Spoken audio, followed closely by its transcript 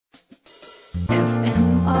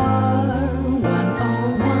FMR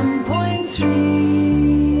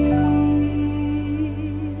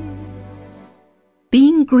 101.3.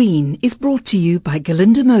 Being Green is brought to you by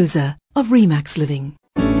Galinda Moser of Remax Living.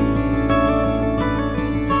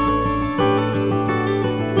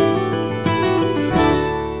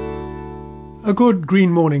 A good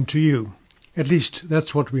green morning to you. At least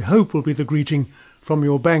that's what we hope will be the greeting from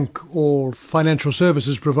your bank or financial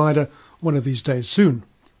services provider one of these days soon.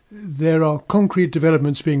 There are concrete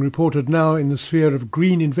developments being reported now in the sphere of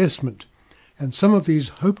green investment, and some of these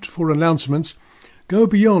hoped-for announcements go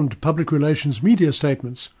beyond public relations media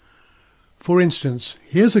statements. For instance,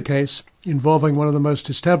 here's a case involving one of the most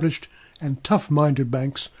established and tough-minded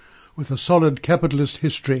banks with a solid capitalist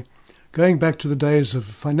history, going back to the days of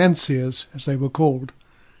financiers, as they were called,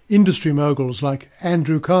 industry moguls like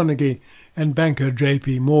Andrew Carnegie and banker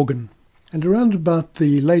J.P. Morgan. And around about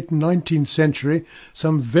the late 19th century,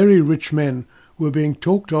 some very rich men were being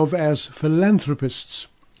talked of as philanthropists,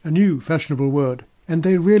 a new fashionable word, and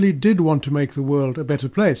they really did want to make the world a better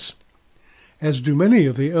place, as do many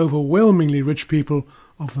of the overwhelmingly rich people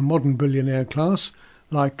of the modern billionaire class,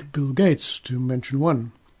 like Bill Gates, to mention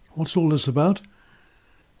one. What's all this about?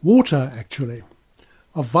 Water, actually,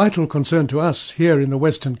 of vital concern to us here in the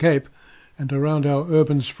Western Cape and around our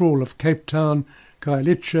urban sprawl of Cape Town,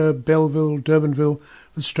 Khayelitsha, Belleville, Durbanville,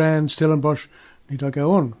 the Strand, Stellenbosch, need I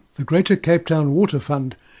go on? The Greater Cape Town Water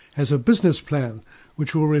Fund has a business plan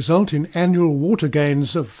which will result in annual water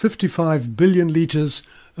gains of 55 billion litres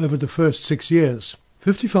over the first 6 years.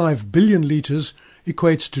 55 billion litres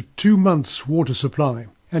equates to 2 months' water supply,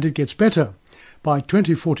 and it gets better. By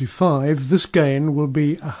 2045, this gain will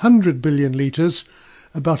be 100 billion litres,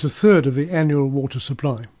 about a third of the annual water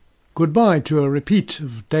supply. Goodbye to a repeat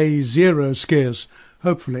of day zero scares,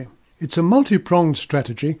 hopefully. It's a multi-pronged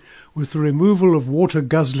strategy with the removal of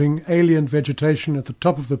water-guzzling alien vegetation at the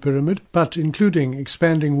top of the pyramid, but including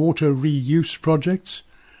expanding water reuse projects,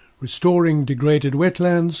 restoring degraded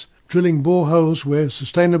wetlands, drilling boreholes where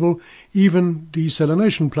sustainable, even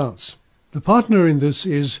desalination plants. The partner in this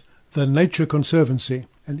is the Nature Conservancy,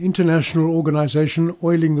 an international organisation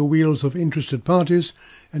oiling the wheels of interested parties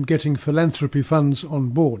and getting philanthropy funds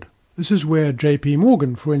on board. This is where J.P.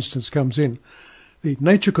 Morgan, for instance, comes in. The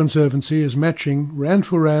Nature Conservancy is matching, rand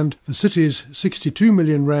for rand, the city's 62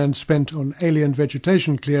 million rand spent on alien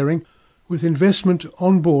vegetation clearing with investment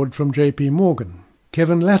on board from J.P. Morgan.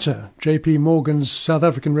 Kevin Latter, J.P. Morgan's South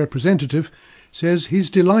African representative, says he's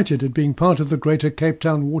delighted at being part of the Greater Cape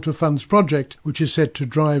Town Water Fund's project, which is set to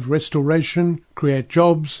drive restoration, create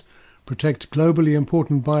jobs, protect globally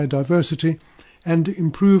important biodiversity, and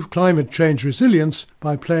improve climate change resilience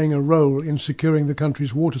by playing a role in securing the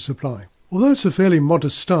country's water supply. Although it's a fairly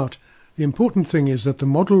modest start, the important thing is that the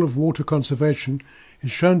model of water conservation is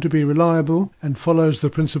shown to be reliable and follows the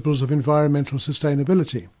principles of environmental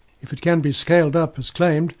sustainability. If it can be scaled up as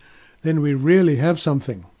claimed, then we really have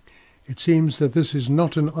something. It seems that this is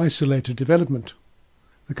not an isolated development.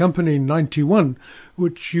 The company 91,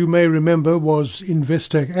 which you may remember was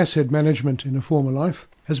Investec Asset Management in a former life,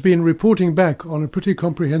 has been reporting back on a pretty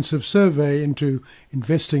comprehensive survey into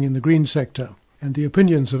investing in the green sector and the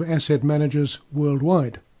opinions of asset managers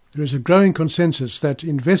worldwide. There is a growing consensus that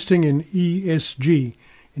investing in ESG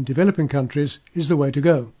in developing countries is the way to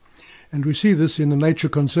go, and we see this in the Nature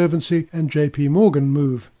Conservancy and J.P. Morgan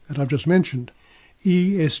move that I've just mentioned.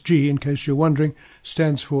 ESG, in case you're wondering,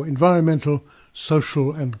 stands for Environmental,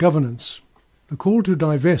 Social and Governance. The call to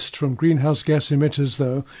divest from greenhouse gas emitters,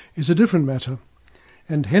 though, is a different matter,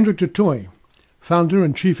 and Hendrik du Toit, founder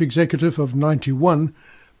and chief executive of 91,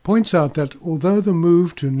 points out that although the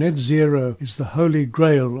move to net zero is the holy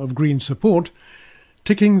grail of green support,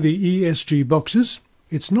 ticking the ESG boxes,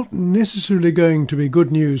 it's not necessarily going to be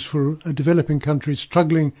good news for a developing country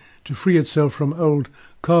struggling to free itself from old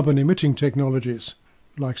carbon-emitting technologies,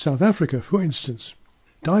 like South Africa, for instance.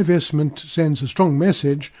 Divestment sends a strong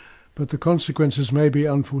message, but the consequences may be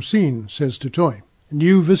unforeseen, says du Toit.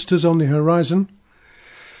 New vistas on the horizon?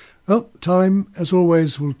 Well, time, as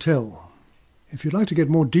always, will tell. If you'd like to get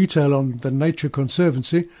more detail on the Nature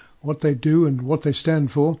Conservancy, what they do and what they stand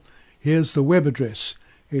for, here's the web address.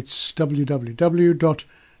 It's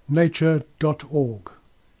www.nature.org.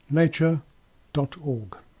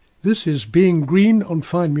 Nature.org. This is Being Green on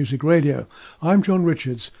Fine Music Radio. I'm John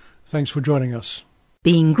Richards. Thanks for joining us.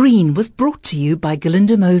 Being Green was brought to you by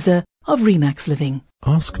Galinda Moser of Remax Living.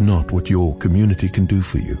 Ask not what your community can do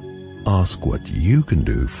for you. Ask what you can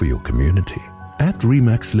do for your community. At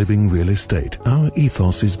Remax Living Real Estate, our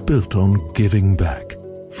ethos is built on giving back.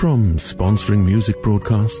 From sponsoring music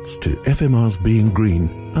broadcasts to FMR's Being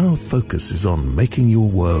Green, our focus is on making your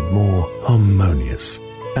world more harmonious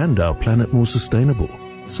and our planet more sustainable.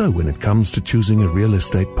 So when it comes to choosing a real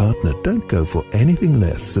estate partner, don't go for anything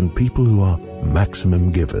less than people who are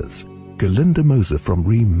maximum givers. Galinda Moser from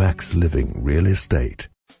Remax Living Real Estate.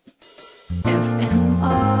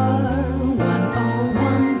 FMR